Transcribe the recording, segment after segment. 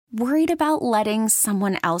Worried about letting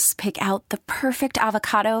someone else pick out the perfect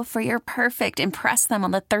avocado for your perfect impress them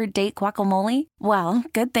on the third date guacamole? Well,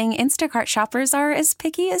 good thing Instacart shoppers are as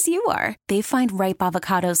picky as you are. They find ripe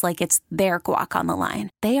avocados like it's their guac on the line.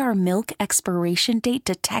 They are milk expiration date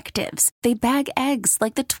detectives. They bag eggs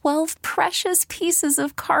like the 12 precious pieces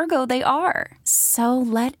of cargo they are. So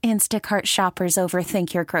let Instacart shoppers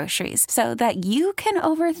overthink your groceries so that you can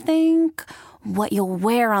overthink what you'll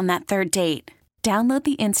wear on that third date. Download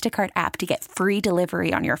the Instacart app to get free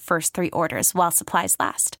delivery on your first 3 orders while supplies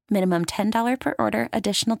last. Minimum $10 per order.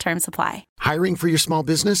 Additional terms apply. Hiring for your small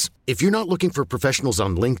business? If you're not looking for professionals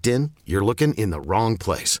on LinkedIn, you're looking in the wrong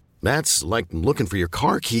place. That's like looking for your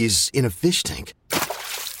car keys in a fish tank.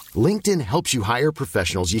 LinkedIn helps you hire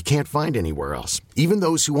professionals you can't find anywhere else, even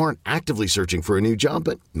those who aren't actively searching for a new job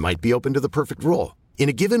but might be open to the perfect role. In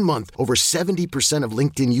a given month, over 70% of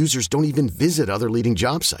LinkedIn users don't even visit other leading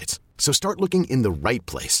job sites. So start looking in the right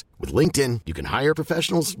place. With LinkedIn, you can hire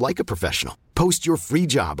professionals like a professional. Post your free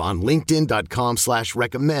job on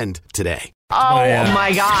linkedin.com/recommend today. Oh,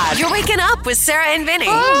 my God. You're waking up with Sarah and Vinnie.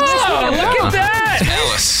 Oh, look at that.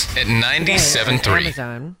 Alice at 97.3.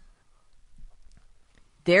 Amazon.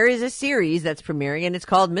 There is a series that's premiering, and it's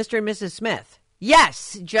called Mr. and Mrs. Smith.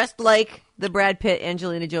 Yes, just like the Brad Pitt,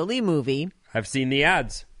 Angelina Jolie movie. I've seen the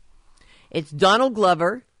ads. It's Donald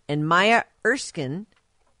Glover and Maya Erskine,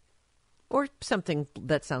 or something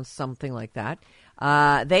that sounds something like that.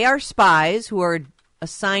 They are spies who are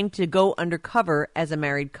assigned to go undercover as a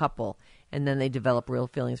married couple, and then they develop real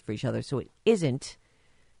feelings for each other. So it isn't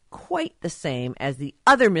quite the same as the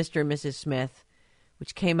other Mr. and Mrs. Smith,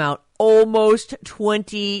 which came out almost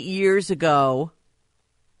 20 years ago.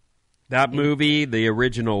 That movie, the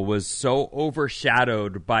original, was so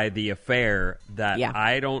overshadowed by the affair that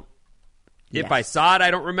I don't... If I saw it,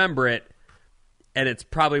 I don't remember it. And it's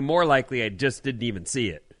probably more likely I just didn't even see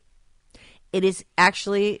it. It is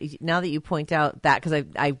actually, now that you point out that, because I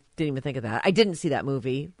didn't even think of that. I didn't see that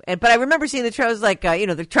movie. But I remember seeing the trailers like,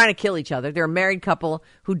 they're trying to kill each other. They're a married couple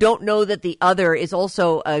who don't know that the other is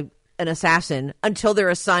also an assassin until they're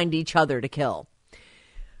assigned each other to kill.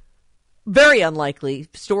 Very unlikely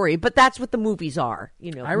story, but that's what the movies are.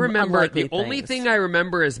 I remember the only thing I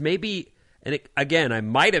remember is maybe, and again, I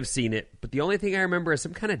might have seen it, but the only thing I remember is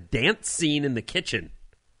some kind of dance scene in the kitchen.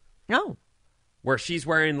 Oh, where she's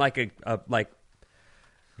wearing like a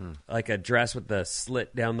dress with the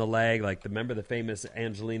slit down the leg, remember the famous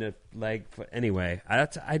Angelina leg? Anyway, I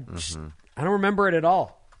don't remember it at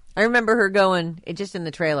all. I remember her going, just in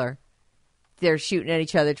the trailer. They're shooting at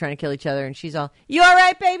each other, trying to kill each other, and she's all, "You all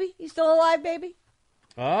right, baby? You still alive, baby?"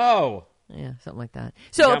 Oh. Yeah, something like that.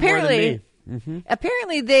 So apparently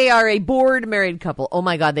they are a bored married couple. Oh,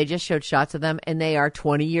 my God, they just showed shots of them, and they are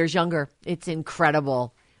 20 years younger. It's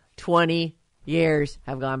incredible. 20 years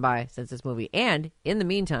have gone by since this movie. And in the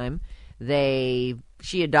meantime,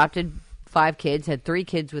 she adopted 5 kids, had 3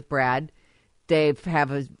 kids with Brad. They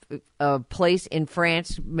have a place in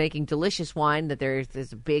France making delicious wine that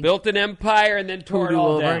there's a big... Built an empire and then tore it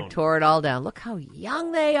all down. Tore it all down. Look how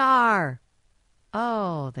young they are.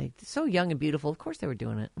 Oh, they're so young and beautiful. Of course they were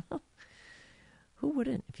doing it. Who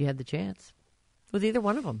wouldn't if you had the chance? With either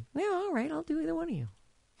one of them. Yeah, all right, I'll do either one of you.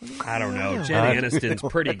 I don't know. Jenny Aniston's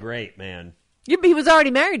pretty great, man. He was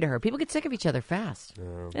already married to her. People get sick of each other fast.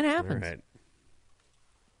 It happens. Right.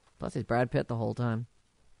 Plus, he's Brad Pitt the whole time.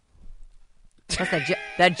 Plus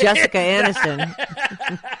that Jessica Aniston.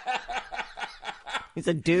 He's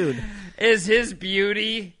a dude. Is his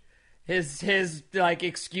beauty his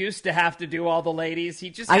excuse to have to do all the ladies? He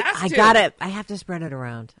just has to. I got it. I have to spread it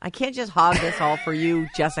around. I can't just hog this all for you,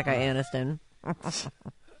 Jessica Aniston. All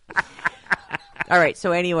right.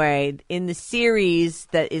 So anyway, in the series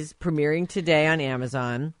that is premiering today on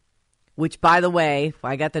Amazon, which, by the way,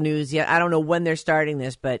 I got the news yet. I don't know when they're starting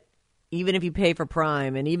this, but even if you pay for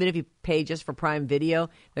Prime, and even if you pay just for Prime Video,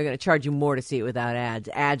 they're going to charge you more to see it without ads.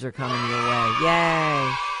 Ads are coming your way.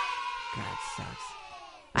 Yay. God, it sucks.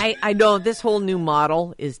 I know this whole new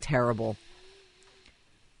model is terrible.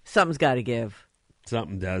 Something's got to give.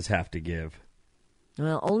 Something does have to give.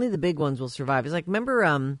 Well, only the big ones will survive. It's like, remember,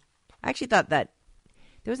 I actually thought that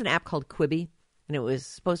there was an app called Quibi, and it was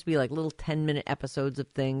supposed to be like little 10-minute episodes of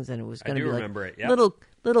things, and it was going to be like remember it, yep.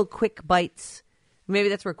 little quick bites. Maybe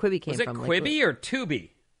that's where Quibi came from. Was it Quibi or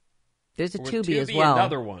Tubi? There's a Tubi Tubi as well.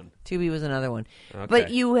 Another one. Tubi was another one. Okay.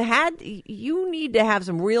 But you need to have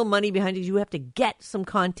some real money behind you. You have to get some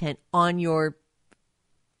content on your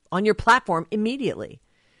platform immediately,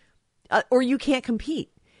 or you can't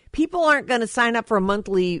compete. People aren't going to sign up for a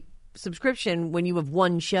monthly subscription when you have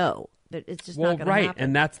one show. It's just not going to happen.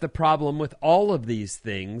 And that's the problem with all of these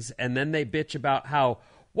things. And then they bitch about how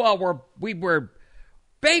well, we were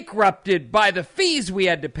bankrupted by the fees we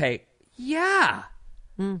had to pay. Yeah.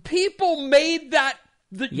 People made that.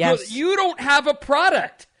 Yes. You don't have a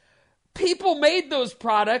product. People made those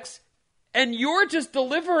products, and you're just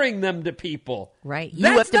delivering them to people. Right. You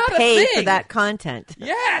That's have to not pay a for thing. that content.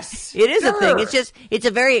 Yes. It is a thing. Sure. It's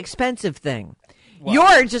a very expensive thing. Well,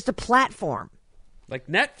 You're just a platform. Like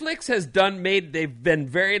Netflix has they've been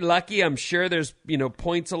very lucky. I'm sure there's,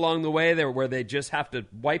 points along the way there where they just have to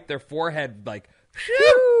wipe their forehead like,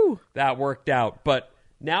 phew, that worked out. But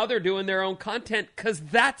now they're doing their own content because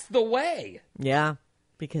that's the way. Yeah.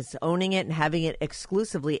 Because owning it and having it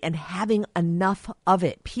exclusively and having enough of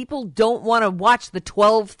it. People don't want to watch the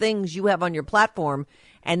 12 things you have on your platform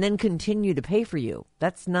and then continue to pay for you.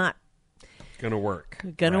 That's not going to work.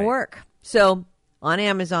 Work. So on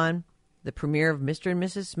Amazon, the premiere of Mr. and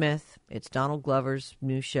Mrs. Smith. It's Donald Glover's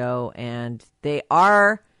new show. And they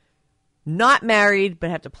are not married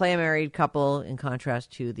but have to play a married couple in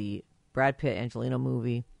contrast to the Brad Pitt Angelino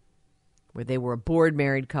movie where they were a bored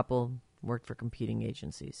married couple. Worked for competing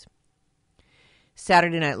agencies.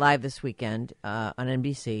 Saturday Night Live this weekend on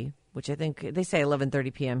NBC, which I think they say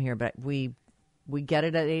 11:30 p.m. here, but we get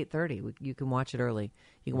it at 8:30. You can watch it early.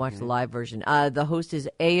 You can watch the live version. The host is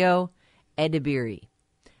Ayo Edebiri.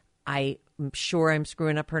 I'm sure I'm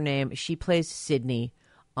screwing up her name. She plays Sydney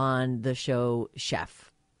on the show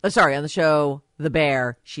Chef. On the show The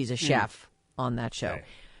Bear. She's a chef on that show. Okay.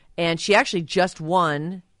 And she actually just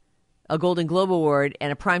won a Golden Globe Award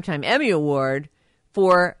and a Primetime Emmy Award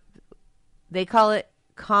for, they call it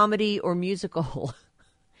comedy or musical.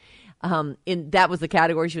 That was the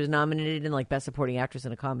category she was nominated in, like Best Supporting Actress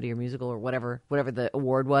in a Comedy or Musical or whatever the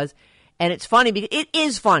award was. And it's funny because it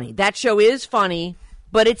is funny. That show is funny,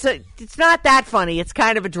 but it's not that funny. It's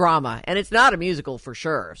kind of a drama, and it's not a musical for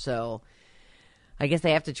sure. So I guess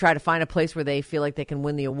they have to try to find a place where they feel like they can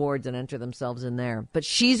win the awards and enter themselves in there. But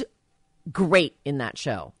she's great in that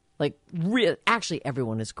show. Like, actually,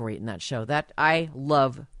 everyone is great in that show. That I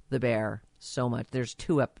love The Bear so much. There's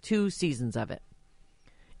two seasons of it,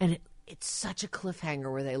 and it's such a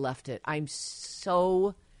cliffhanger where they left it. I'm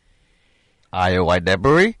so Ayo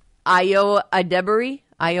Edebiri.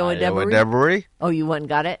 Oh, you went and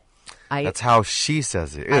got it. That's how she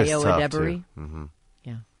says it. It's Ayo tough Edebiri. Mm-hmm.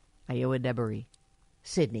 Yeah, Ayo Edebiri.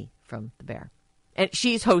 Sydney from The Bear. And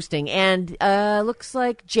she's hosting, and looks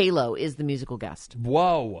like J-Lo is the musical guest.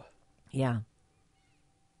 Whoa. Yeah.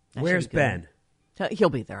 Where's Ben? He'll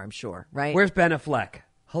be there, I'm sure, right? Where's Ben Affleck?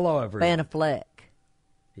 Hello, everyone. Ben Affleck.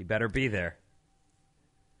 He better be there.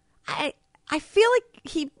 I feel like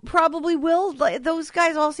he probably will. Like, those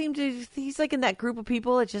guys all seem to, he's like in that group of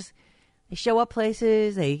people. It's just, they show up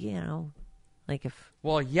places, like if.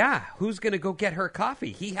 Well, yeah. Who's going to go get her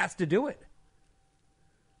coffee? He has to do it.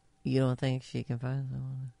 You don't think she can find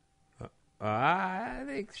someone? I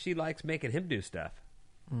think she likes making him do stuff.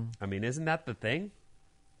 I mean, isn't that the thing?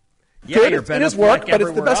 Good. It is work, but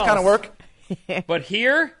it's the best kind of work. But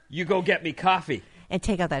here, you go get me coffee. And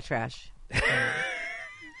take out that trash.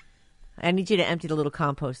 I need you to empty the little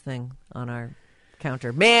compost thing on our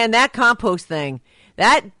counter. Man, that compost thing,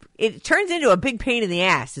 it turns into a big pain in the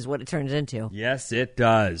ass is what it turns into. Yes, it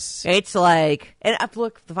does. It's like, and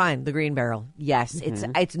look, fine, the green barrel. Yes,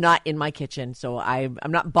 it's not in my kitchen, so I'm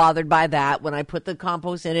not bothered by that. When I put the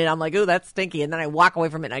compost in it, I'm like, oh, that's stinky, and then I walk away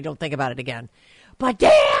from it and I don't think about it again. But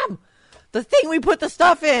damn, the thing we put the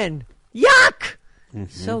stuff in, yuck,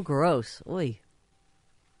 so gross. Oy.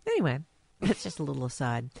 Anyway, that's just a little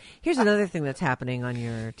aside. Here's another thing that's happening on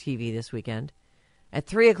your TV this weekend. At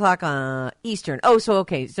 3 o'clock Eastern.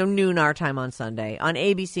 So noon our time on Sunday. On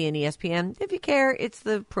ABC and ESPN. If you care, it's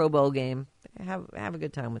the Pro Bowl game. Have a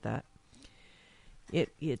good time with that.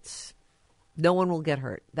 It's no one will get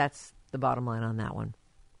hurt. That's the bottom line on that one.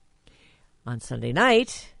 On Sunday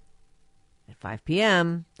night, at 5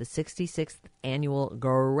 p.m., the 66th Annual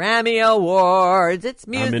Grammy Awards. It's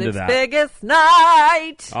music's biggest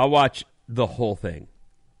night. I'll watch the whole thing.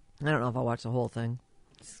 I don't know if I'll watch the whole thing.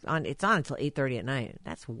 It's on until 8:30 at night.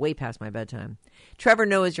 That's way past my bedtime. Trevor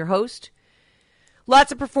Noah is your host.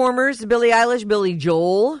 Lots of performers. Billie Eilish, Billy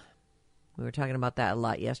Joel. We were talking about that a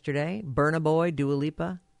lot yesterday. Burna Boy, Dua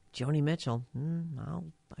Lipa, Joni Mitchell.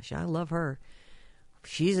 I love her.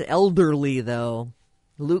 She's elderly, though.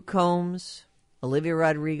 Luke Combs, Olivia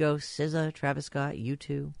Rodrigo, SZA, Travis Scott,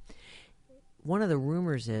 U2. One of the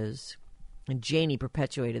rumors is, and Janie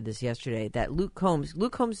perpetuated this yesterday, that Luke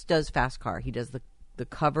Combs does Fast Car. He does the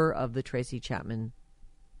cover of the Tracy Chapman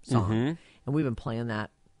song. And we've been playing that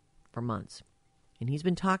for months. And he's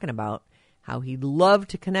been talking about how he'd love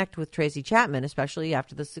to connect with Tracy Chapman, especially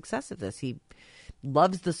after the success of this. He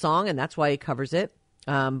loves the song, and that's why he covers it.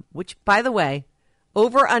 which, by the way,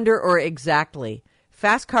 over, under, or exactly,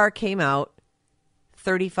 Fast Car came out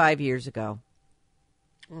 35 years ago.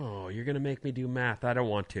 Oh, you're going to make me do math. I don't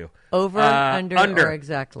want to. Over, under, or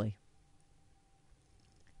exactly.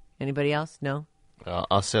 Anybody else? No?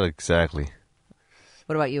 I'll say exactly.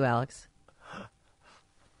 What about you, Alex?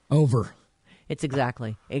 Over. It's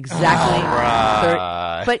exactly. Exactly.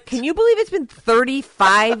 Right. But can you believe it's been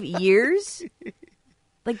 35 years?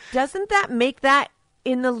 Like, doesn't that make that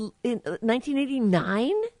in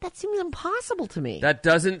 1989? That seems impossible to me. That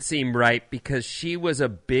doesn't seem right because she was a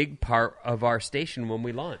big part of our station when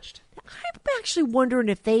we launched. I'm actually wondering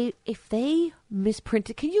if they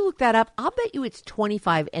misprinted. Can you look that up? I'll bet you it's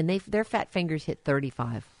 25 and their fat fingers hit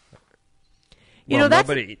 35. That's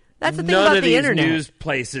the thing about the internet. None of these news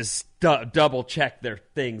places double check their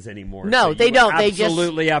things anymore. No, they don't. They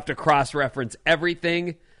absolutely have to cross-reference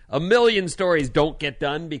everything. A million stories don't get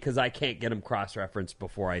done because I can't get them cross-referenced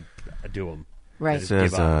before I do them. Right. It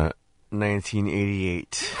says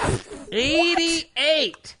 1988.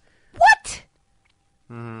 88! What?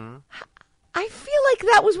 Mm-hmm. I feel like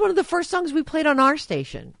that was one of the first songs we played on our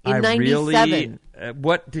station in 97.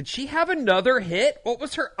 What? Did she have another hit? What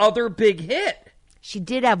was her other big hit? She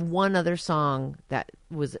did have one other song that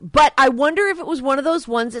was, but I wonder if it was one of those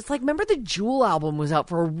ones. It's like, remember the Jewel album was out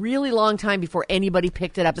for a really long time before anybody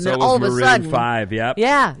picked it up, and so then all of a sudden, Maroon 5, yep,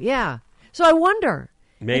 yeah. So I wonder,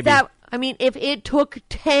 maybe if it took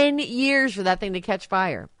 10 years for that thing to catch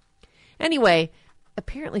fire. Anyway,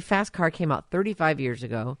 apparently, Fast Car came out 35 years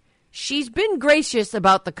ago. She's been gracious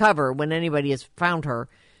about the cover when anybody has found her.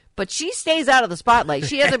 But she stays out of the spotlight.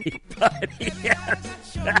 She hasn't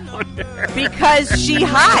because she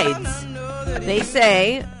hides. They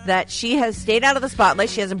say that she has stayed out of the spotlight.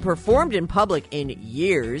 She hasn't performed in public in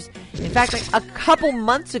years. In fact, a couple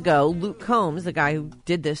months ago, Luke Combs, the guy who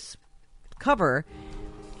did this cover,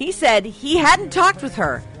 he said he hadn't talked with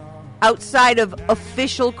her outside of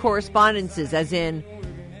official correspondences, as in,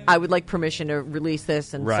 I would like permission to release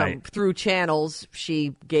this, and through channels,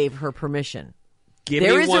 she gave her permission. Give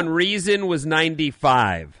Me One Reason was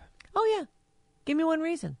 95. Oh, yeah. Give Me One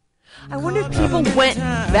Reason. I wonder if people went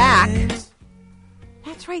back.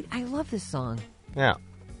 That's right. I love this song. Yeah.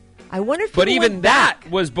 I wonder if people But even went that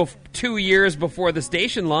back. was 2 years before the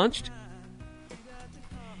station launched.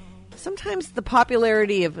 Sometimes the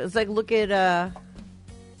popularity of, it's like, look at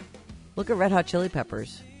Red Hot Chili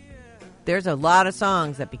Peppers. There's a lot of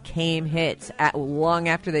songs that became hits long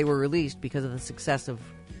after they were released because of the success of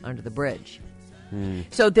Under the Bridge.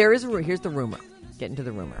 So there is here's the rumor. Get into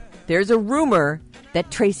the rumor. There's a rumor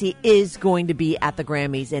that Tracy is going to be at the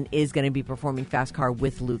Grammys and is going to be performing Fast Car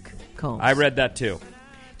with Luke Combs. I read that too.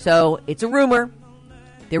 So it's a rumor.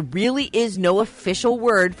 There really is no official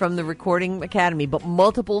word from the Recording Academy, but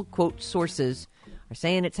multiple, quote, sources are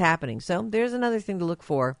saying it's happening. So there's another thing to look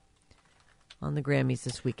for on the Grammys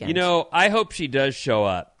this weekend. You know, I hope she does show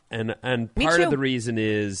up. And part of the reason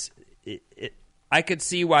is I could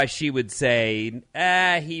see why she would say,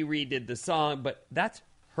 he redid the song, but that's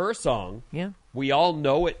her song. Yeah. We all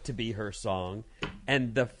know it to be her song.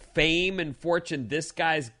 And the fame and fortune this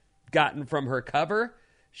guy's gotten from her cover,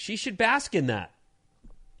 she should bask in that.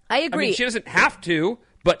 I agree. I mean, she doesn't have to,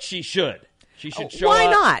 but she should. She should show why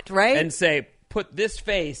up not, right? And say, put this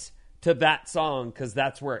face to that song because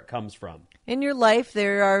that's where it comes from. In your life,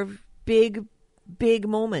 there are big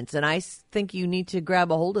moments, and I think you need to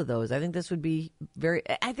grab a hold of those. I think this would be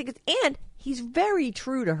and he's very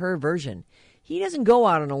true to her version. He doesn't go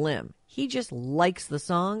out on a limb. He just likes the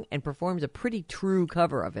song and performs a pretty true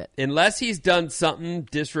cover of it. Unless he's done something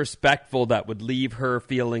disrespectful that would leave her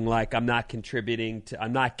feeling like I'm not contributing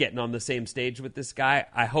I'm not getting on the same stage with this guy,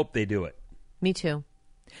 I hope they do it. Me too.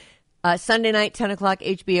 Sunday night, 10 o'clock,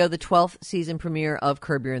 HBO, the 12th season premiere of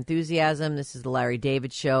Curb Your Enthusiasm. This is the Larry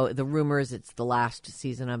David Show. The rumors, it's the last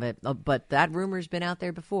season of it. But that rumor's been out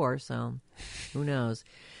there before, so who knows.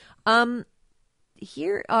 I'm going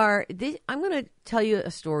to tell you a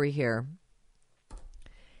story here.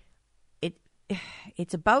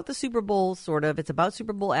 It's about the Super Bowl, sort of. It's about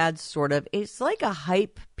Super Bowl ads, sort of. It's like a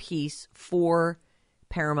hype piece for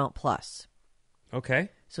Paramount Plus. Okay.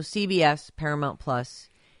 So CBS, Paramount Plus.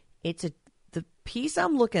 The piece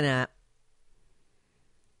I'm looking at,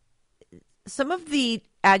 some of the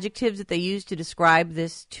adjectives that they use to describe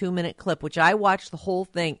this 2-minute clip, which I watched the whole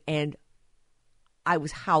thing and I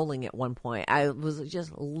was howling at one point. I was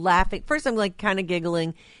just laughing. First, I'm like kind of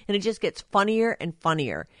giggling, and it just gets funnier and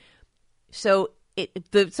funnier. So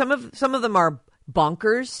some of them are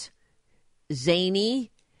bonkers,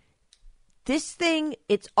 zany. This thing,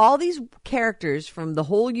 it's all these characters from the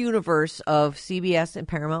whole universe of CBS and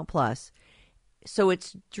Paramount Plus, So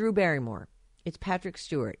it's Drew Barrymore. It's Patrick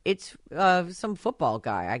Stewart. It's some football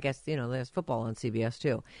guy. I guess, there's football on CBS,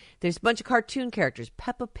 too. There's a bunch of cartoon characters.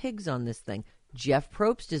 Peppa Pig's on this thing. Jeff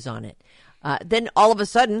Probst is on it. Then all of a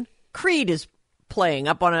sudden, Creed is playing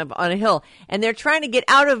up on a hill. And they're trying to get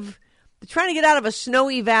out of a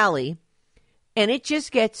snowy valley. And it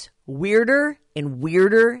just gets weirder and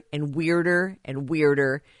weirder and weirder and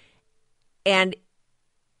weirder. And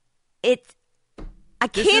this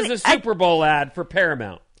is a Super Bowl ad for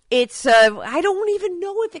Paramount. It's, I don't even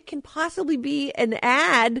know if it can possibly be an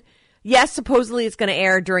ad. Yes, supposedly it's going to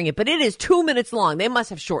air during it, but it is 2 minutes long. They must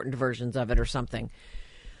have shortened versions of it or something.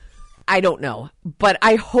 I don't know. But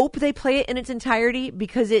I hope they play it in its entirety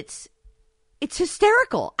because it's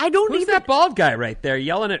hysterical. Who's that bald guy right there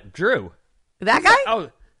yelling at Drew? That guy?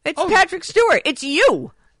 It's Patrick Stewart. It's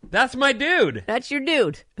you. That's my dude. That's your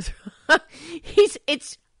dude.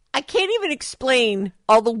 I can't even explain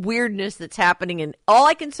all the weirdness that's happening. And all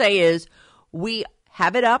I can say is we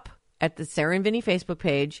have it up at the Sarah and Vinnie Facebook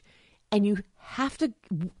page. And you have to,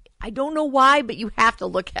 I don't know why, but you have to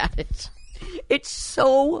look at it. It's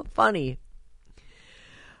so funny.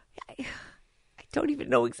 I don't even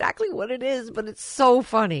know exactly what it is, but it's so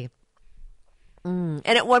funny. And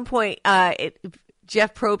at one point,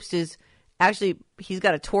 Jeff Probst is actually, he's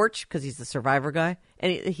got a torch because he's the Survivor guy.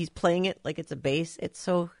 And he's playing it like it's a bass. It's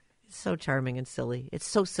so charming and silly. It's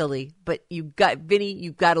so silly, but Vinny,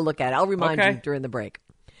 you've got to look at it. I'll remind you during the break.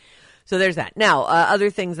 So there's that. Now, other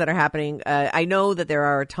things that are happening. I know that there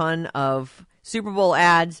are a ton of Super Bowl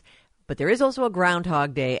ads, but there is also a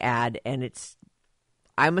Groundhog Day ad, and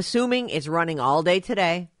I'm assuming it's running all day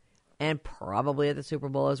today and probably at the Super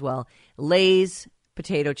Bowl as well. Lay's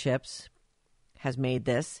potato chips has made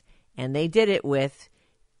this, and they did it with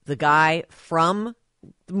the guy from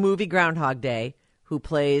the movie Groundhog Day who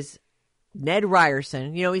plays Ned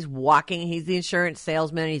Ryerson. He's the insurance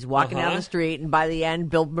salesman. He's walking down the street, and by the end,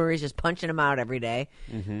 Bill Murray's just punching him out every day.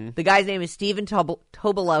 Mm-hmm. The guy's name is Stephen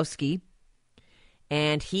Tobolowsky,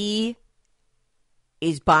 and he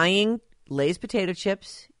is buying Lay's potato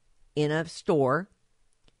chips in a store,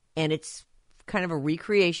 and it's kind of a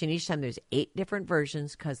recreation. Each time there's 8 different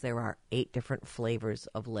versions because there are 8 different flavors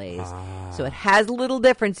of Lay's. So it has little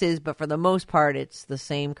differences, but for the most part, it's the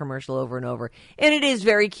same commercial over and over. And it is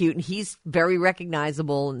very cute, and he's very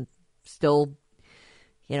recognizable and still,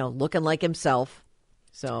 looking like himself.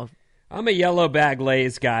 So I'm a yellow bag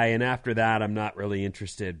Lay's guy, and after that, I'm not really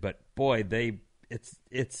interested. But boy,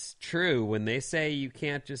 it's true when they say you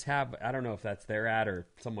can't just have. I don't know if that's their ad or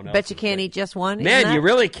someone else. Bet you can't eat just one. Man, you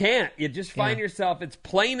really can't. You just find yourself. It's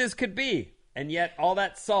plain as could be, and yet all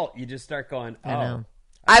that salt, you just start going. Oh, I know.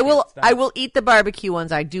 I will eat the barbecue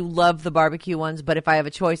ones. I do love the barbecue ones, but if I have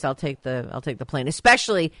a choice, I'll take the plain.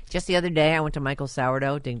 Especially just the other day, I went to Michael's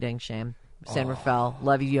Sourdough. Ding ding shame. San Rafael.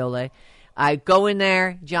 Love you, Yole. I go in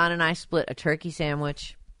there. John and I split a turkey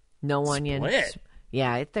sandwich. No onion.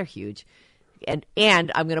 Yeah, they're huge. And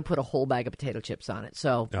I'm going to put a whole bag of potato chips on it.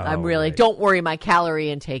 So don't worry, my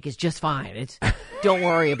calorie intake is just fine. Don't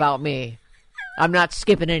worry about me. I'm not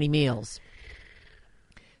skipping any meals.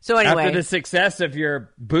 So anyway, after the success of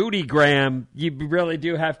your bootygram, you really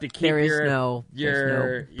do have to keep your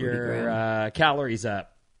calories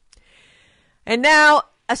up. And now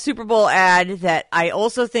a Super Bowl ad that I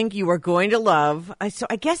also think you are going to love. So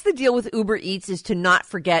I guess the deal with Uber Eats is to not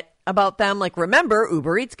forget about them. Like, remember,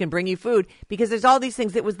 Uber Eats can bring you food because there's all these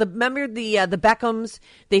things. Remember the Beckhams,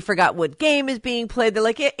 they forgot what game is being played. They're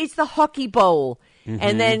like, it's the hockey bowl. Mm-hmm.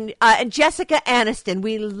 And then, and Jessica Aniston,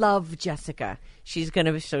 we love Jessica.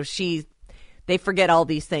 They forget all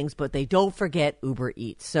these things, but they don't forget Uber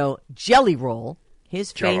Eats. So Jelly Roll,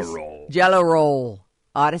 Jello Roll,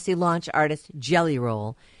 Odyssey launch artist Jelly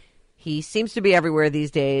Roll. He seems to be everywhere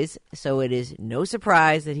these days, so it is no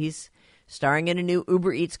surprise that he's starring in a new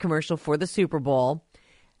Uber Eats commercial for the Super Bowl.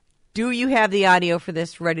 Do you have the audio for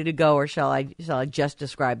this ready to go, or shall I just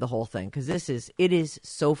describe the whole thing? Because it is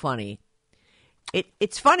so funny.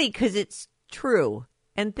 It's funny because it's true,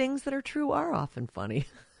 and things that are true are often funny.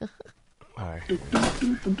 All right.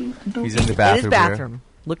 He's in the bathroom. In his bathroom,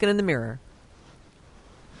 looking in the mirror.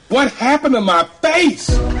 What happened to my face?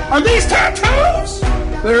 Are these tattoos?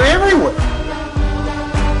 They're everywhere.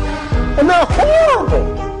 And they're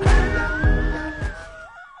horrible.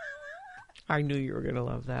 I knew you were going to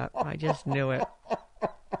love that. I just knew it.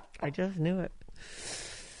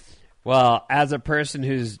 Well, as a person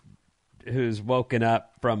who's woken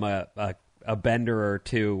up from a bender or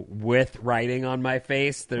two with writing on my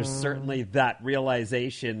face, there's certainly that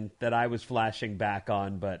realization that I was flashing back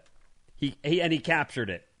on, but he captured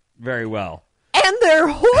it very well. And they're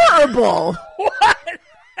horrible. What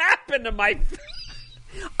happened to my face?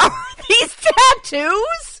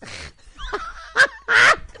 tattoos?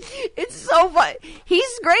 It's so fun.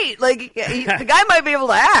 He's great. Like the guy might be able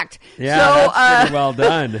to act. Yeah, so, that's pretty well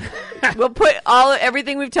done. We'll put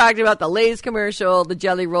everything we've talked about, the Lay's commercial, the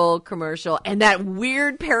Jelly Roll commercial, and that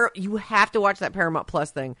weird you have to watch that Paramount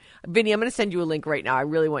Plus thing. Vinny, I'm going to send you a link right now. I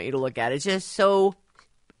really want you to look at it. It's just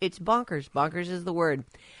it's bonkers. Bonkers is the word.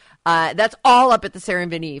 That's all up at the Sarah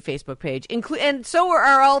and Vinny Facebook page. And so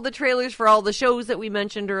are all the trailers for all the shows that we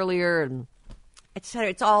mentioned earlier, and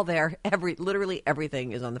it's all there. Literally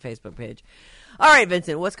everything is on the Facebook page. All right,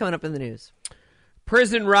 Vincent, what's coming up in the news?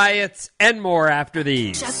 Prison riots and more after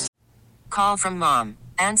these. Call from mom.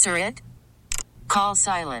 Answer it. Call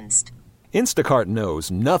silenced. Instacart knows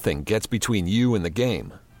nothing gets between you and the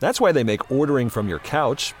game. That's why they make ordering from your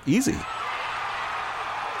couch easy.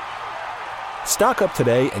 Stock up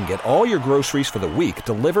today and get all your groceries for the week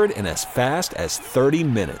delivered in as fast as 30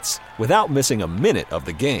 minutes without missing a minute of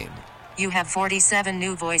the game. You have 47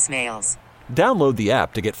 new voicemails. Download the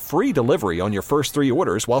app to get free delivery on your first 3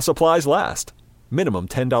 orders while supplies last. Minimum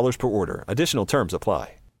 $10 per order. Additional terms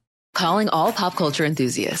apply. Calling all pop culture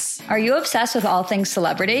enthusiasts. Are you obsessed with all things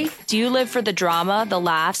celebrity? Do you live for the drama, the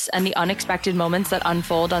laughs, and the unexpected moments that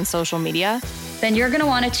unfold on social media? Then you're going to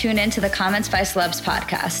want to tune in to the Comments by Celebs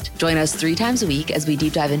podcast. Join us 3 times a week as we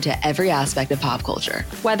deep dive into every aspect of pop culture.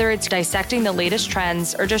 Whether it's dissecting the latest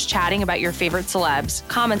trends or just chatting about your favorite celebs,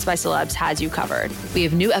 Comments by Celebs has you covered. We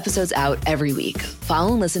have new episodes out every week.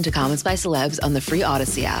 Follow and listen to Comments by Celebs on the free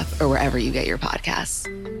Odyssey app or wherever you get your podcasts.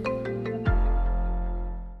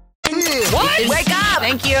 What? Wake up!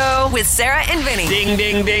 Thank you. With Sarah and Vinny. Ding,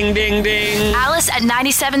 ding, ding, ding, ding. Alice at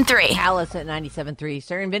 97.3. Alice at 97.3.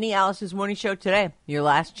 Sarah and Vinny, Alice's morning show today. Your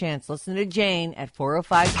last chance. Listen to Jane at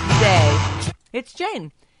 4:05 today. It's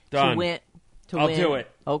Jane. Done. I'll do it.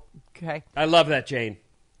 Okay. I love that, Jane.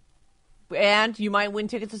 And you might win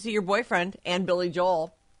tickets to see your boyfriend and Billy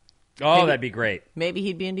Joel. Oh, that'd be great. Maybe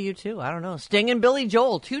he'd be into you, too. I don't know. Sting and Billy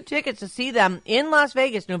Joel. 2 tickets to see them in Las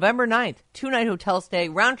Vegas, November 9th. 2-night hotel stay,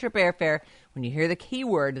 round-trip airfare. When you hear the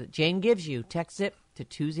keyword that Jane gives you, text it to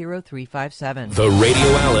 20357. The Radio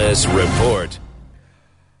Alice Report.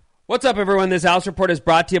 What's up, everyone? This Alice Report is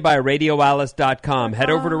brought to you by RadioAlice.com. Head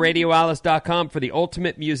over to RadioAlice.com for the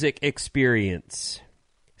ultimate music experience.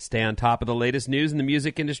 Stay on top of the latest news in the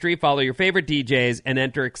music industry, follow your favorite DJs, and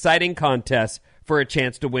enter exciting contests for a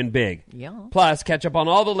chance to win big. Yeah. Plus, catch up on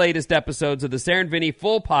all the latest episodes of the Sarah and Vinny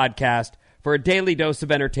full podcast for a daily dose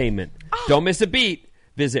of entertainment. Don't miss a beat.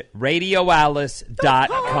 Visit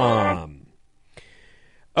RadioAlice.com.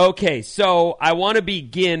 Okay, so I want to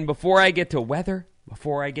begin, before I get to weather,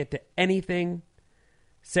 before I get to anything,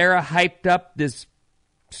 Sarah hyped up this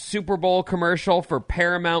Super Bowl commercial for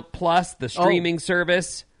Paramount Plus, the streaming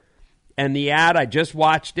service. And the ad, I just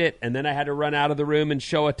watched it, and then I had to run out of the room and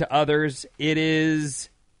show it to others. It is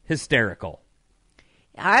hysterical.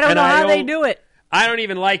 I don't know how they do it. I don't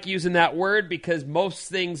even like using that word because most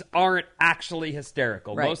things aren't actually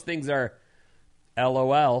hysterical. Right. Most things are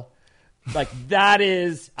LOL. Like, that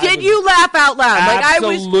is... Did you laugh out loud?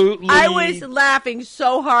 Absolutely. I was laughing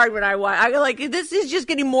so hard when I watched. I was like, this is just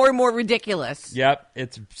getting more and more ridiculous. Yep.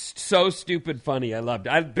 It's so stupid funny. I loved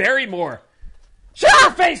it. Barrymore. Shut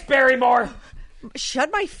your face, Barrymore!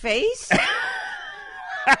 Shut my face? The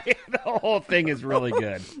whole thing is really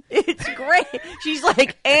good. It's great. She's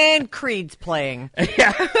like, and Creed's playing.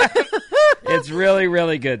 Yeah. It's really,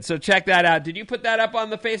 really good. So check that out. Did you put that up on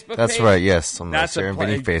the Facebook page? That's right, yes. On the Sarah and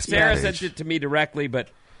Vinny Facebook Sarah page. sent it to me directly, but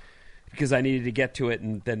because I needed to get to it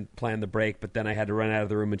and then plan the break, but then I had to run out of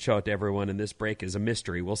the room and show it to everyone, and this break is a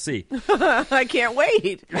mystery. We'll see. I can't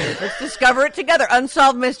wait. Let's discover it together.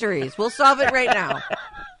 Unsolved mysteries. We'll solve it right now.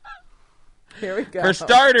 Here we go. For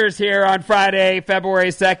starters, here on Friday, February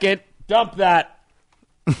 2nd, dump that.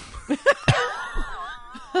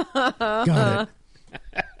 Got it.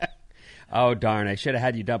 Oh, darn. I should have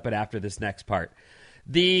had you dump it after this next part.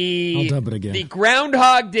 I'll dump it again. The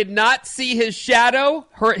groundhog did not see his shadow,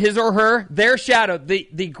 their shadow.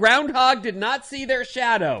 The groundhog did not see their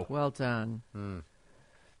shadow. Well done.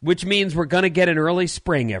 Which means we're going to get an early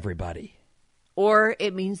spring, everybody. Or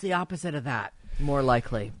it means the opposite of that, more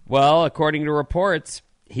likely. Well, according to reports,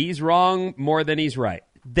 he's wrong more than he's right.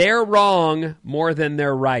 They're wrong more than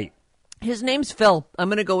they're right. His name's Phil. I'm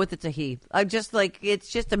going to go with it's a he. I'm just like, it's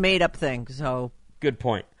just a made-up thing, so. Good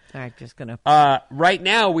point. I'm just going to. Right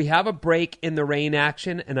now, we have a break in the rain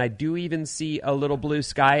action, and I do even see a little blue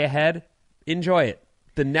sky ahead. Enjoy it.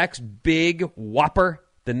 The next big whopper,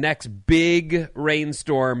 the next big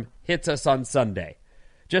rainstorm hits us on Sunday.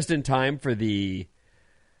 Just in time for the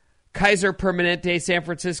Kaiser Permanente San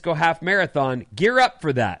Francisco Half Marathon. Gear up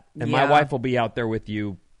for that. And my wife will be out there with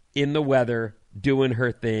you in the weather, doing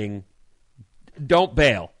her thing. Don't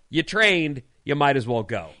bail. You trained, you might as well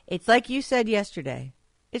go. It's like you said yesterday.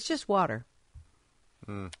 It's just water.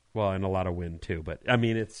 Well, and a lot of wind, too. But, I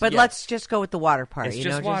mean, it's... But let's just go with the water part. It's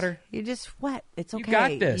just water. You're just wet. It's okay. You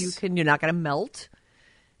got this. You're not going to melt.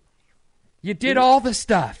 You did all the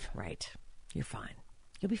stuff. Right. You're fine.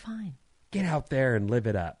 You'll be fine. Get out there and live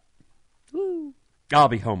it up. Woo. I'll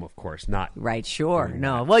be home, of course, not... Right, sure.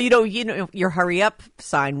 No. Well, you know, your hurry up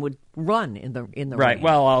sign would run in the right. rain.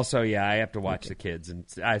 Well, also, yeah, I have to watch the kids. And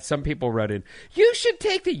some people wrote in, you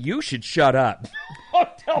should shut up.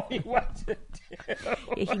 Don't tell me what to do.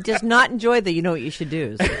 He does not enjoy the you know what you should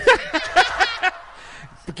do.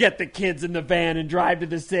 Get the kids in the van and drive to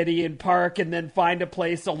the city and park and then find a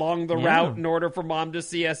place along the route in order for mom to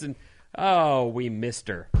see us. And, we missed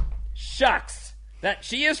her. Shucks.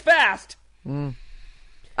 She is fast.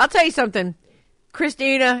 I'll tell you something.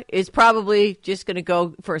 Christina is probably just going to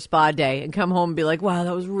go for a spa day and come home and be like, wow,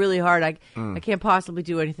 that was really hard. I can't possibly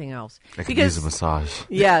do anything else. I could use a massage.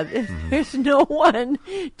 Yeah, there's no one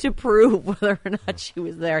to prove whether or not she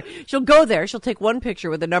was there. She'll go there. She'll take one picture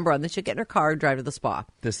with a number on. Then she'll get in her car and drive to the spa.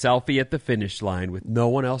 The selfie at the finish line with no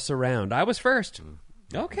one else around. I was first.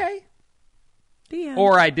 Okay.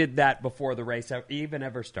 Or I did that before the race even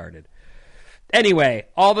ever started. Anyway,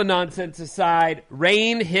 all the nonsense aside,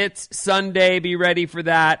 rain hits Sunday. Be ready for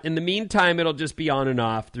that. In the meantime, it'll just be on and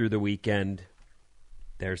off through the weekend.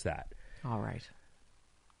 There's that. All right.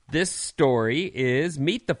 This story is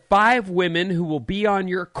meet the 5 women who will be on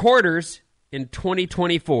your quarters in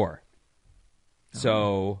 2024.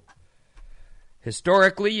 So,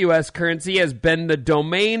 historically, U.S. currency has been the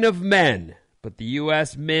domain of men. But the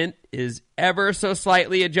U.S. Mint is ever so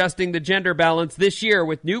slightly adjusting the gender balance this year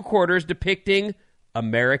with new quarters depicting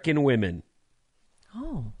American women.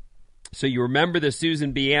 Oh. So you remember the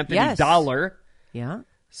Susan B. Anthony dollar. Yeah.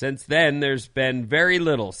 Since then, there's been very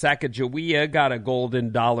little. Sacagawea got a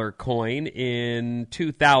golden dollar coin in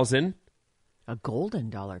 2000. A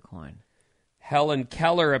golden dollar coin. Helen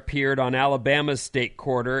Keller appeared on Alabama's state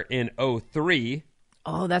quarter in 2003.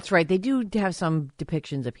 Oh, that's right. They do have some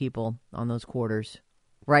depictions of people on those quarters,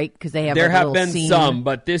 right? Because they have there like have a been scene. some,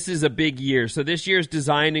 but this is a big year. So this year's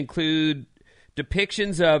design include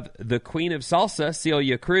depictions of the Queen of Salsa,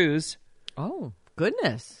 Celia Cruz. Oh,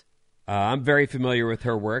 goodness! I'm very familiar with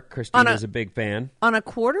her work. Christina's a big fan. On a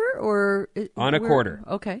quarter or on a quarter?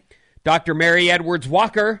 Okay. Dr. Mary Edwards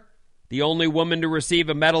Walker, the only woman to receive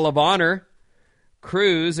a Medal of Honor.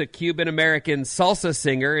 Cruz, a Cuban-American salsa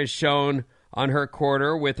singer, is shown on her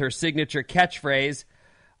quarter with her signature catchphrase,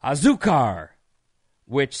 Azúcar,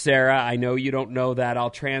 which, Sarah, I know you don't know that. I'll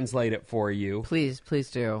translate it for you. Please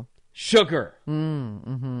do. Sugar.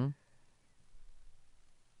 Mm-hmm.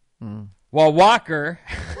 While Walker,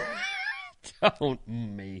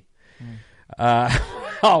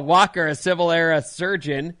 Walker, a Civil Era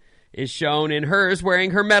surgeon, is shown in hers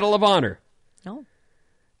wearing her Medal of Honor. Oh.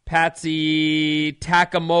 Patsy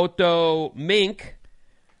Takamoto Mink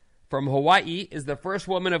from Hawaii is the first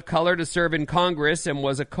woman of color to serve in Congress and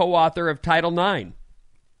was a co-author of Title IX.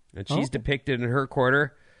 And she's depicted in her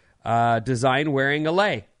quarter design wearing a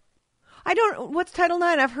lei. What's Title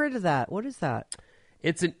IX? I've heard of that. What is that?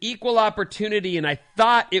 It's an equal opportunity, and I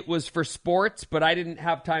thought it was for sports, but I didn't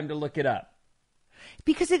have time to look it up.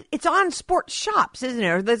 Because it's on sports shops, isn't it?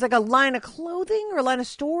 Or there's like a line of clothing or a line of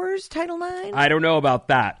stores, Title IX? I don't know about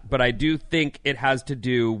that, but I do think it has to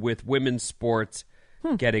do with women's sports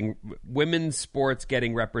getting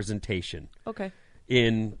representation. Okay.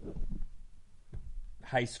 In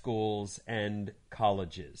high schools and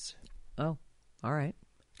colleges. Oh, all right.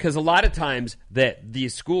 Because a lot of times that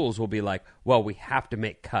these schools will be like, well, we have to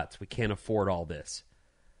make cuts. We can't afford all this.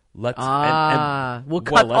 We'll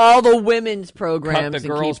cut all the women's programs, cut the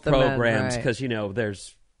girls' programs because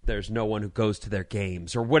there's no one who goes to their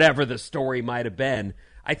games or whatever the story might have been.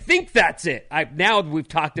 I think that's it. Now we've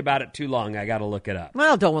talked about it too long. I got to look it up.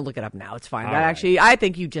 Well, don't look it up now. It's fine. Right. I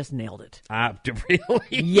think you just nailed it. Really?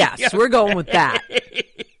 Yes, we're going with that.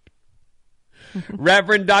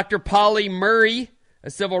 Reverend Dr. Polly Murray,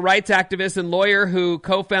 a civil rights activist and lawyer who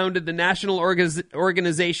co-founded the National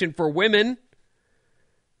Organization for Women.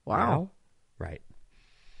 Wow. Right.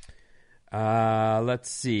 Let's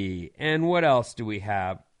see. And what else do we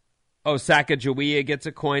have? Oh, Sacagawea gets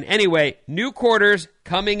a coin. Anyway, new quarters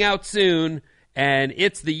coming out soon, and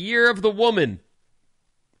it's the year of the woman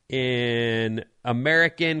in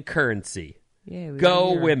American currency. Yeah,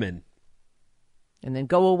 go women. And then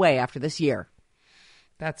go away after this year.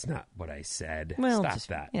 That's not what I said. Well, Stop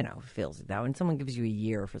that. It feels like that. When someone gives you a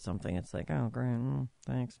year for something, it's like, oh, great.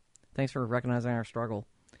 Thanks. Thanks for recognizing our struggle.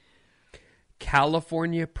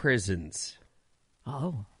 California prisons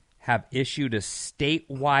have issued a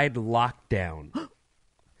statewide lockdown.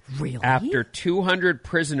 Really? After 200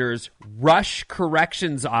 prisoners rush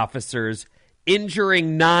corrections officers,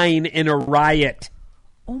 injuring 9 in a riot.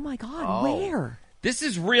 Oh, my God. Where? This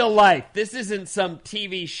is real life. This isn't some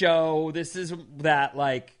TV show. This isn't that,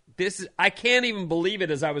 like, this is, I can't even believe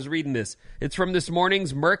it as I was reading this. It's from this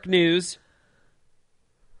morning's Merc News.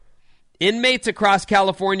 Inmates across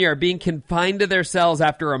California are being confined to their cells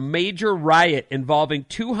after a major riot involving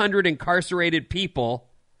 200 incarcerated people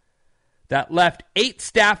that left 8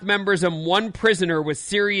 staff members and 1 prisoner with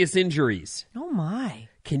serious injuries. Oh, my.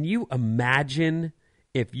 Can you imagine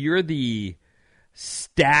if you're the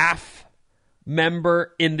staff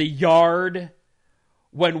member in the yard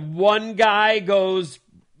when one guy goes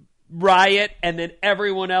riot and then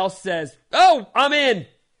everyone else says, "Oh, I'm in."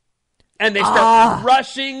 And they start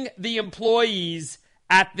rushing the employees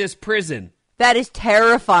at this prison. That is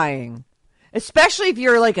terrifying. Especially if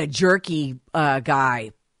you're like a jerky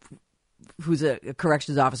guy who's a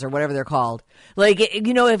corrections officer, whatever they're called. Like,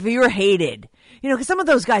 you know, if you're hated, you know, because some of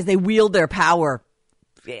those guys, they wield their power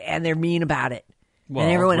and they're mean about it. Well,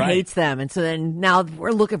 and everyone hates them. And so then now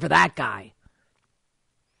we're looking for that guy.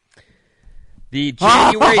 The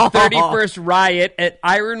January 31st riot at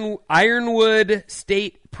Ironwood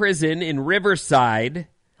State Prison in Riverside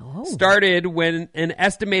started when an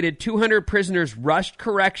estimated 200 prisoners rushed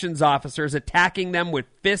corrections officers, attacking them with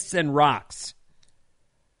fists and rocks.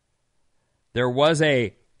 There was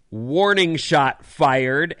a warning shot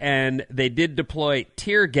fired, and they did deploy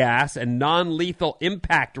tear gas and non-lethal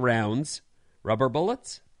impact rounds. Rubber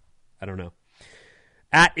bullets? I don't know.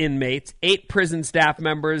 At inmates, 8 prison staff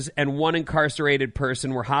members and 1 incarcerated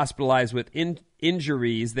person were hospitalized with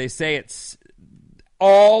injuries. They say it's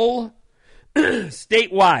all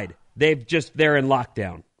statewide. They're in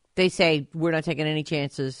lockdown. They say we're not taking any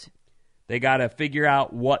chances. They got to figure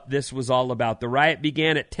out what this was all about. The riot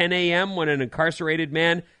began at 10 a.m. when an incarcerated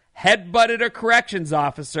man headbutted a corrections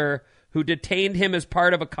officer who detained him as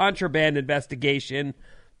part of a contraband investigation.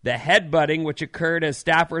 The headbutting, which occurred as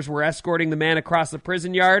staffers were escorting the man across the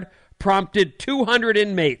prison yard, prompted 200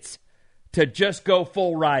 inmates to just go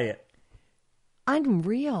full riot.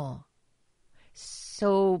 Unreal.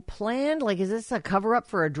 So planned? Like, is this a cover-up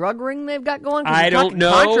for a drug ring they've got going? I don't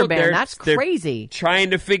know. Contraband. That's crazy. Trying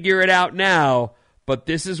to figure it out now, but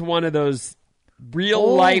this is one of those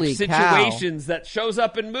real-life situations that shows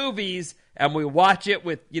up in movies, and we watch it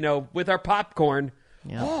with our popcorn.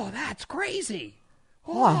 Yep. Oh, that's crazy.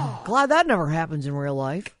 Oh, I'm glad that never happens in real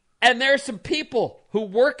life. And there's some people who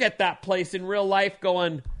work at that place in real life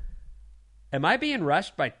going, am I being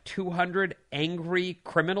rushed by 200 angry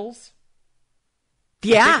criminals?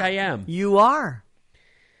 Yeah. I think I am. You are.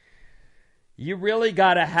 You really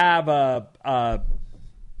got to have a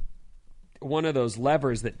one of those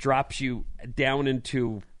levers that drops you down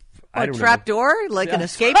into a trap door, like an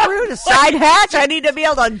escape route, a side hatch. I need to be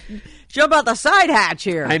able to jump out the side hatch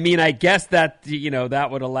here. I mean, I guess that that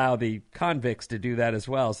would allow the convicts to do that as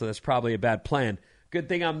well. So that's probably a bad plan. Good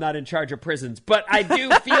thing I'm not in charge of prisons, but I do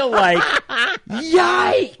feel like,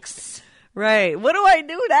 yikes! Right. What do I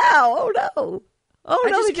do now? Oh no! Oh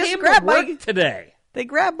no! They just grabbed my today. They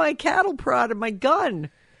grabbed my cattle prod and my gun,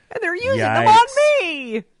 and they're using them on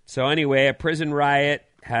me. So anyway, a prison riot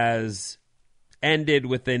has ended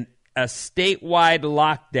with a statewide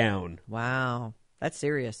lockdown. Wow. That's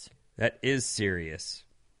serious. That is serious.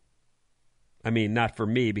 I mean, not for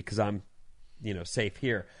me because I'm, safe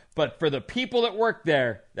here. But for the people that work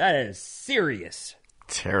there, that is serious.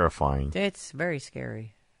 Terrifying. It's very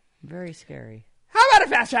scary. Very scary. How about a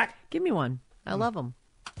fast fact? Give me one. I love them.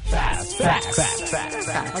 Fast facts.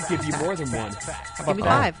 I'll give you more than one. Give me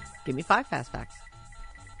 5. Give me 5 fast facts.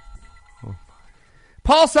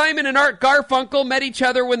 Paul Simon and Art Garfunkel met each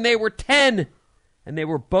other when they were 10, and they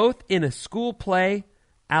were both in a school play,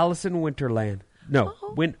 Alice in Wonderland. No,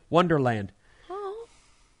 Wonderland. Oh.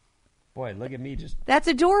 Boy, look at me just... That's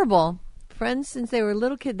adorable. Friends since they were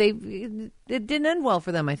little kids. It didn't end well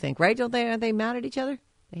for them, I think, right? Aren't they mad at each other?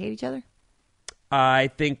 They hate each other? I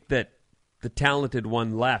think that the talented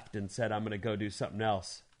one left and said, I'm going to go do something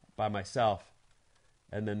else by myself.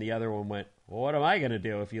 And then the other one went, well, what am I going to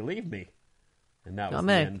do if you leave me? And that was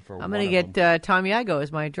the end for one of them. I'm going to get Tom Igoe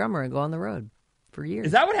as my drummer and go on the road for years.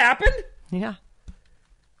 Is that what happened? Yeah.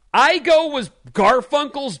 Igoe was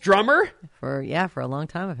Garfunkel's drummer? For a long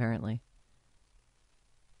time, apparently.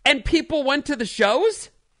 And people went to the shows?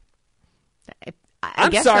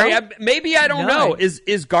 I'm sorry. So. Maybe I don't know. Is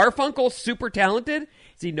Garfunkel super talented?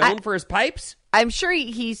 Is he known for his pipes? I'm sure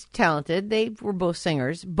he's talented. They were both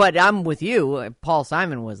singers. But I'm with you. Paul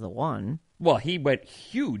Simon was the one. Well, he went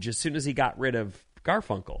huge as soon as he got rid of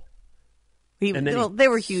Garfunkel. They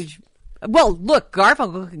were huge. Well, look,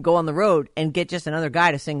 Garfunkel can go on the road and get just another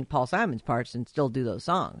guy to sing Paul Simon's parts and still do those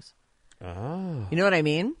songs. Oh. You know what I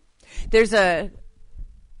mean? There's I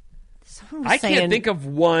can't think of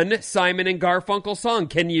one Simon and Garfunkel song.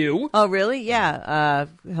 Can you? Oh, really? Yeah.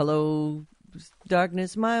 Hello,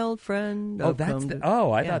 darkness, my old friend. Oh, that's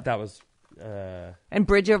I thought that was... And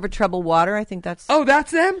Bridge Over Troubled Water, I think that's... Oh,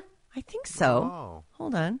 that's them? I think so. Oh.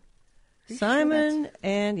 Hold on. Simon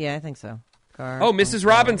and... Yeah, I think so. Mrs.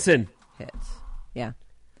 Robinson. Hits. Yeah.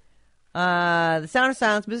 The Sound of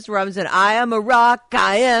Silence, Mrs. Robinson, I am a rock,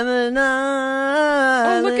 I am an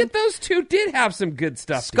island. Oh, look at those two did have some good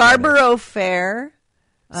stuff Scarborough Fair.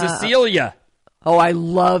 Cecilia. I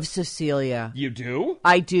love Cecilia. You do?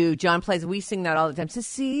 I do. John plays, we sing that all the time.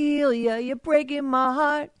 Cecilia, you're breaking my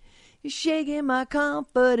heart. You're shaking my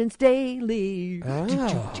confidence daily.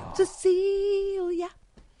 Oh. Cecilia,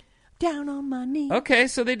 down on my knees. Okay,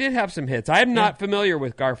 so they did have some hits. I am not familiar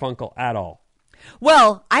with Garfunkel at all.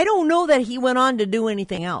 Well, I don't know that he went on to do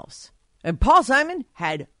anything else. And Paul Simon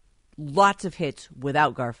had lots of hits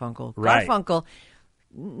without Garfunkel. Right. Garfunkel,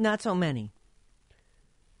 not so many.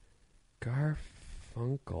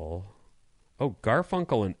 Garfunkel. Oh,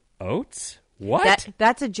 Garfunkel and Oates? What?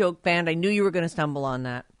 That's a joke band. I knew you were going to stumble on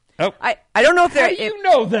that. Oh. I don't know if they're... How do you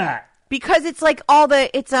know that? Because it's like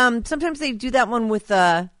sometimes they do that one with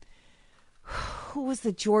who was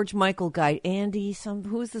the George Michael guy? Andy,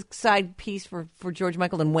 who was the side piece for George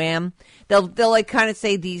Michael and Wham? They'll like kind of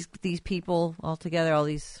say these people all together, all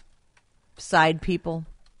these side people.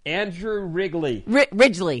 Andrew Ridgely.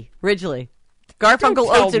 Ridgely.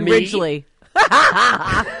 Garfunkel, Oates, and Ridgely.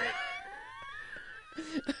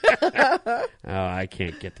 I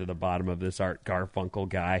can't get to the bottom of this Art Garfunkel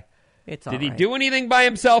guy. Did he do anything by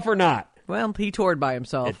himself or not? Well, he toured by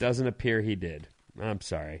himself. It doesn't appear he did. I'm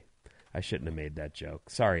sorry. I shouldn't have made that joke.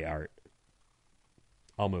 Sorry, Art.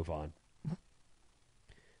 I'll move on.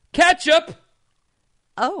 Ketchup!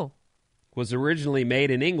 Oh. Was originally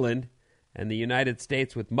made in England and the United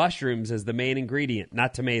States with mushrooms as the main ingredient,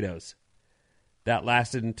 not tomatoes. That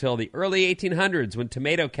lasted until the early 1800s when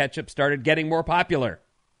tomato ketchup started getting more popular.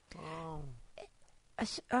 Wow.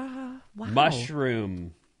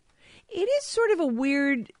 Mushroom. It is sort of a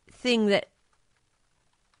weird thing that,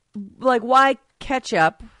 like, why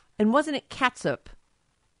ketchup? And wasn't it catsup?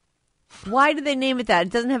 Why did they name it that?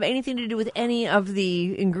 It doesn't have anything to do with any of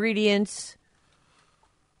the ingredients.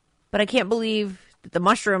 But I can't believe that the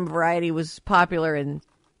mushroom variety was popular and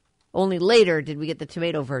only later did we get the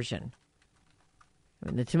tomato version. I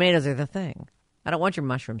mean, the tomatoes are the thing. I don't want your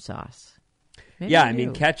mushroom sauce. Maybe I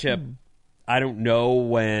mean, ketchup, I don't know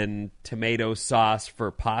when tomato sauce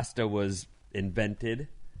for pasta was invented.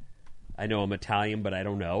 I know I'm Italian, but I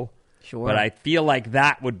don't know. Sure. But I feel like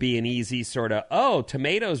that would be an easy sort of,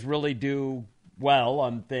 tomatoes really do well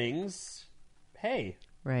on things. Hey.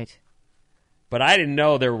 Right. But I didn't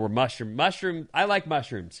know there were mushroom. I like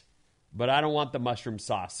mushrooms, but I don't want the mushroom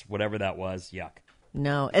sauce, whatever that was. Yuck.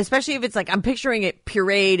 No, especially if it's like, I'm picturing it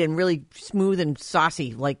pureed and really smooth and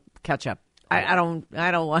saucy like ketchup. I don't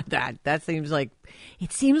want that. That seems like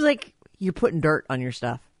you're putting dirt on your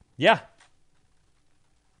stuff. Yeah.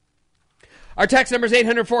 Our text number is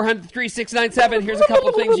 800-400-3697. Here's a couple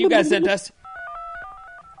of things you guys sent us.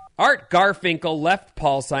 Art Garfunkel left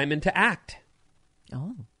Paul Simon to act.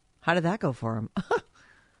 Oh, how did that go for him?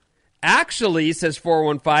 Actually, says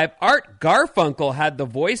 415, Art Garfunkel had the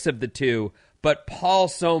voice of the two, but Paul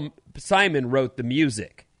Simon wrote the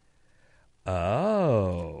music.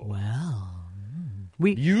 Oh. Well.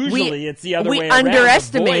 Usually it's the other way around. We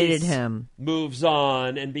underestimated him. Moves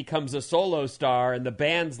on and becomes a solo star, and the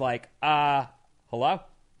band's like, hello?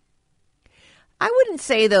 I wouldn't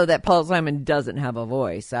say, though, that Paul Simon doesn't have a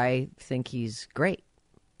voice. I think he's great.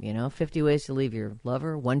 50 Ways to Leave Your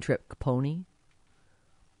Lover, One Trick Pony.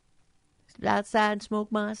 Outside and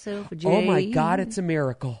smoke myself a J. Oh, my God, it's a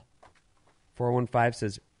miracle. 415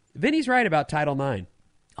 says, Vinny's right about Title IX.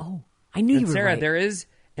 Oh, I knew you were Sarah, right. There is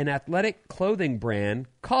an athletic clothing brand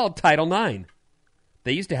called Title IX.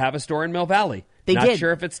 They used to have a store in Mill Valley. They Not did.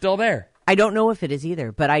 sure if it's still there. I don't know if it is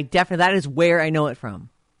either, but that is where I know it from.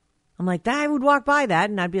 I'm like, I would walk by that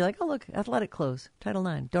and I'd be like, oh, look, athletic clothes, Title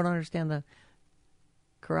IX. Don't understand the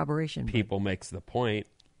corroboration. People makes the point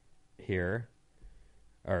here,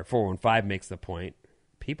 or 415 makes the point.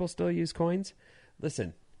 People still use coins?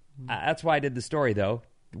 Listen, that's why I did the story, though.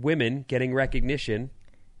 Women getting recognition.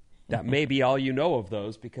 That may be all you know of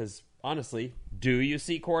those, because honestly, do you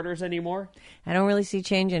see quarters anymore? I don't really see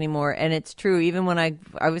change anymore, and it's true. Even when I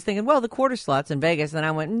was thinking, well, the quarter slots in Vegas, and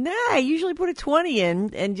I went, nah, I usually put a 20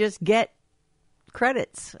 in and just get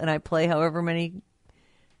credits, and I play however many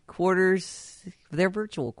quarters, their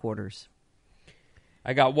virtual quarters.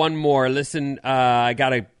 I got one more. Listen, I got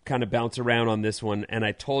to kind of bounce around on this one. And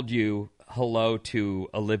I told you hello to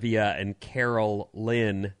Olivia and Carol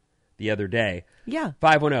Lynn the other day. Yeah.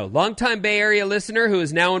 510. Longtime Bay Area listener who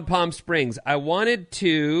is now in Palm Springs. I wanted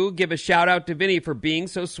to give a shout out to Vinnie for being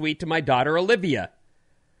so sweet to my daughter, Olivia.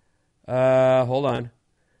 Hold on.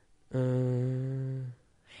 And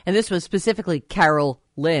this was specifically Carol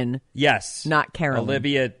Lynn. Yes. Not Carolyn.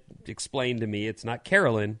 Olivia explained to me it's not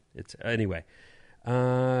Carolyn. It's anyway.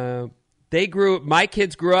 My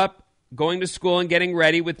kids grew up going to school and getting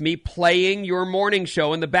ready with me playing your morning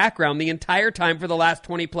show in the background the entire time for the last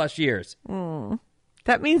 20 plus years.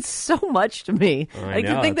 That means so much to me. I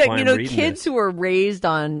know, to think that, kids who are raised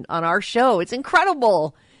on our show, it's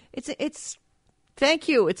incredible. It's thank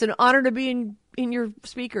you. It's an honor to be in your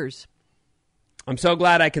speakers. I'm so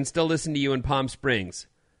glad I can still listen to you in Palm Springs.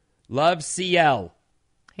 Love, CL.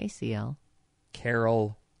 Hey, CL.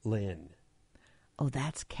 Carol Lynn. Oh,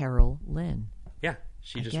 that's Carol Lynn. Yeah,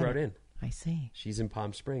 she just wrote in. I see. She's in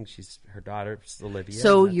Palm Springs. Her daughter's Olivia.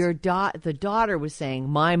 So the daughter was saying,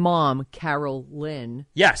 my mom, Carol Lynn.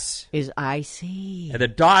 Yes. I see. And the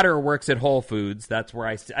daughter works at Whole Foods. That's where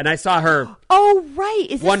I saw her. Oh,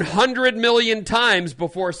 right. 100 million times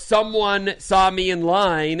before someone saw me in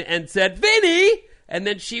line and said, Vinnie! And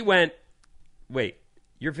then she went, wait,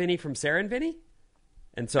 you're Vinnie from Sarah and Vinnie?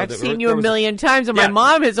 And so I've seen you a million times, and my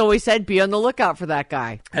mom has always said, be on the lookout for that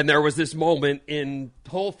guy. And there was this moment in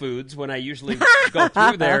Whole Foods when I usually go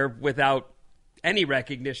through there without any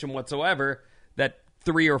recognition whatsoever that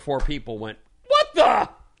 3 or 4 people went, what the?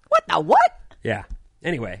 What the what? Yeah.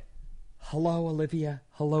 Anyway, hello, Olivia.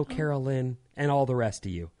 Hello, Carol Lynn, and all the rest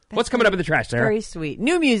of you. What's coming up in the trash, Sarah? Very sweet.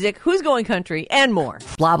 New music, Who's Going Country, and more.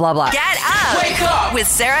 Blah, blah, blah. Get up! Wake up! With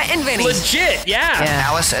Sarah and Vinnie. Legit, yeah.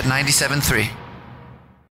 Alice at 97.3.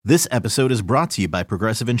 This episode is brought to you by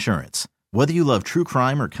Progressive Insurance. Whether you love true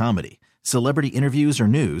crime or comedy, celebrity interviews or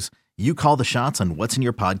news, you call the shots on what's in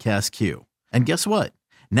your podcast queue. And guess what?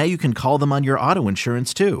 Now you can call them on your auto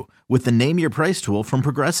insurance too with the Name Your Price tool from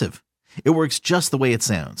Progressive. It works just the way it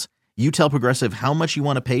sounds. You tell Progressive how much you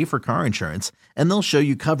want to pay for car insurance, and they'll show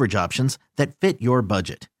you coverage options that fit your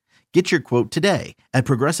budget. Get your quote today at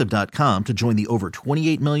Progressive.com to join the over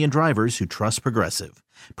 28 million drivers who trust Progressive.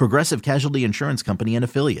 Progressive Casualty Insurance Company and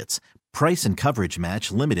Affiliates. Price and coverage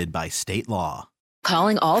match limited by state law.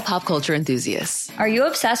 Calling all pop culture enthusiasts. Are you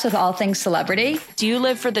obsessed with all things celebrity? Do you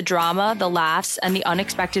live for the drama, the laughs, and the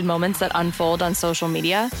unexpected moments that unfold on social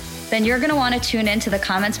media? Then you're going to want to tune in to the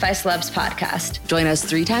Comments by Celebs podcast. Join us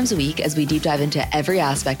 3 times a week as we deep dive into every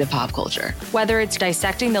aspect of pop culture. Whether it's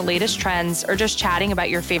dissecting the latest trends or just chatting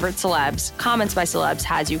about your favorite celebs, Comments by Celebs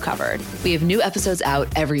has you covered. We have new episodes out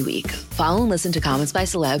every week. Follow and listen to Comments by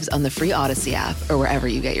Celebs on the free Odyssey app or wherever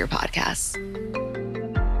you get your podcasts.